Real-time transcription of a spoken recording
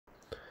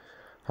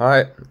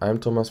Hi, I'm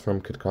Thomas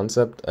from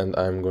kitconcept and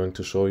I'm going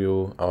to show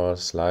you our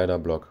slider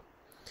block.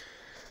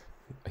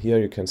 Here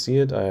you can see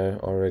it. I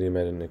already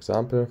made an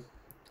example.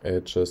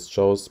 It just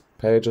shows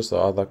pages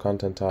or other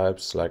content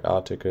types like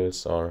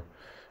articles or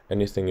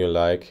anything you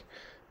like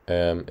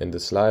in the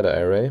slider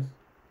array,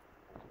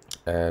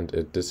 and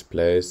it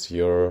displays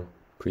your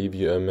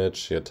preview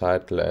image, your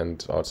title,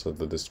 and also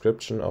the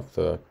description of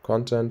the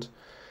content,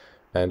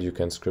 and you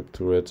can script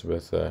through it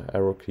with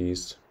arrow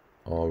keys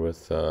or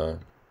with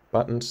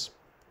buttons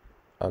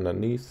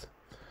underneath.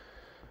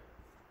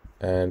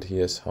 And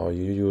here's how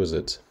you use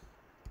it.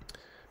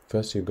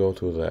 First you go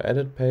to the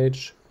edit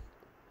page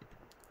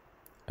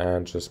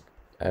and just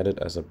add it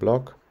as a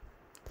block.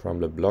 From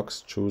the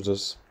blocks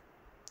chooses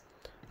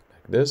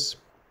like this,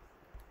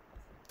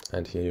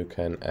 and here you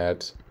can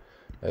add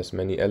as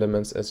many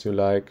elements as you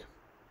like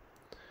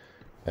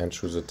and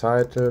choose a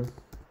title.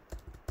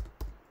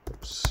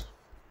 Oops.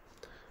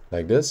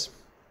 Like this.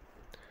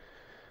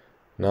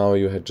 Now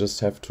you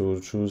just have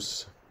to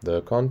choose the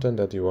content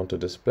that you want to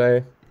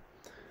display.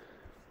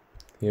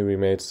 Here we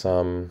made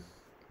some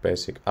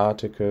basic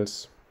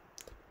articles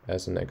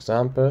as an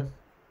example.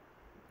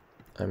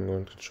 I'm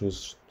going to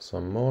choose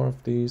some more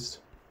of these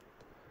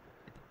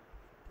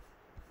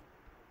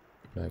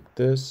like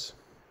this.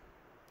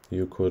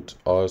 You could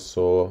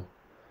also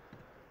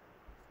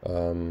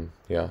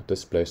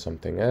display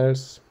something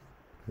else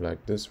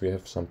like this. We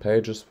have some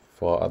pages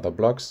for other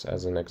blocks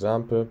as an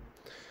example.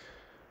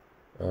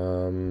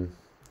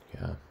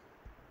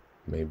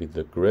 Maybe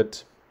the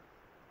grid.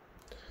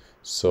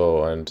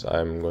 So, and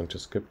I'm going to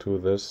skip to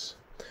this.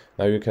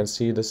 Now you can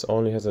see this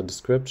only has a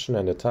description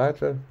and a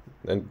title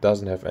and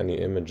doesn't have any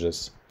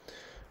images,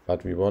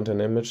 but we want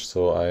an image,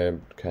 so I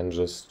can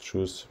just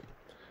choose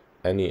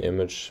any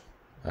image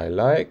I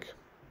like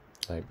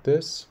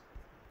this.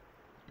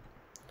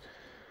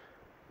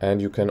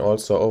 And you can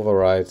also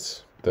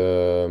overwrite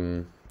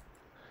the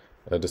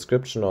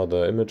description or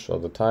the image or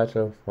the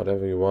title,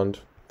 whatever you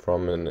want,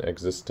 from an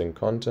existing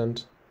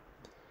content.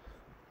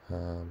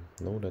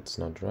 No, that's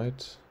not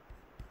right.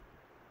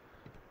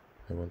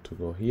 I want to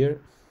go here.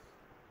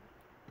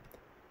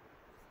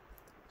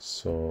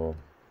 So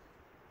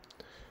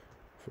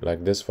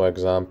like this, for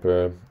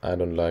example, I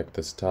don't like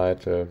this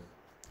title.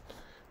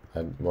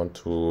 I want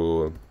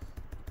to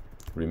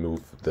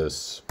remove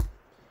this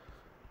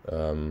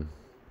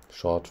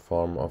short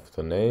form of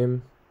the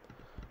name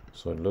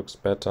so it looks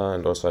better,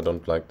 and also I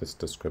don't like this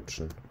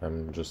description.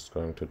 I'm just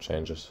going to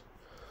change it.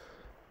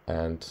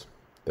 And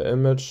the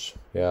image,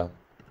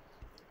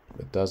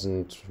 it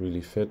doesn't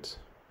really fit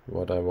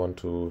what I want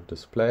to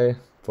display,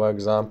 for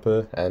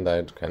example, and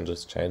I can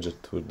just change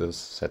it to this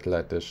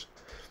satellite dish.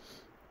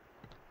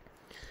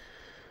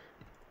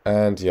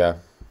 And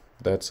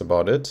that's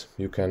about it.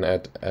 You can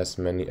add as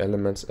many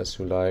elements as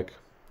you like.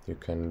 You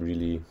can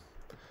really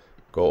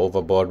go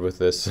overboard with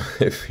this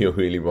if you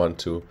really want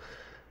to.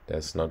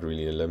 There's not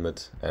really a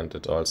limit, and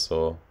it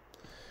also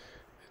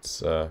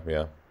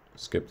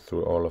skip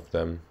through all of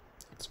them.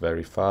 It's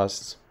very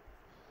fast,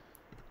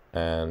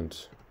 and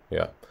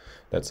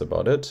that's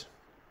about it.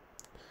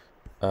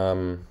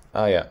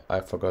 I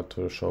forgot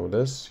to show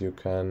this. You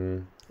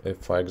can, if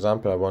for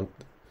example I want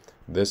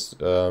this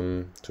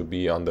to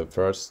be on the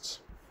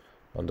first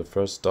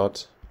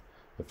dot,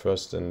 the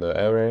first in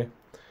the array,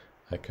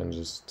 I can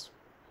just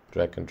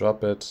drag and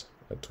drop it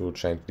to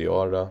change the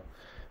order,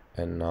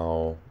 and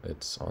now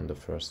it's on the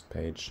first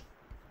page.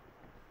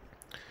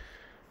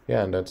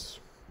 And that's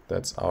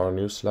our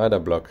new slider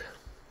block.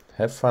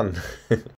 Have fun.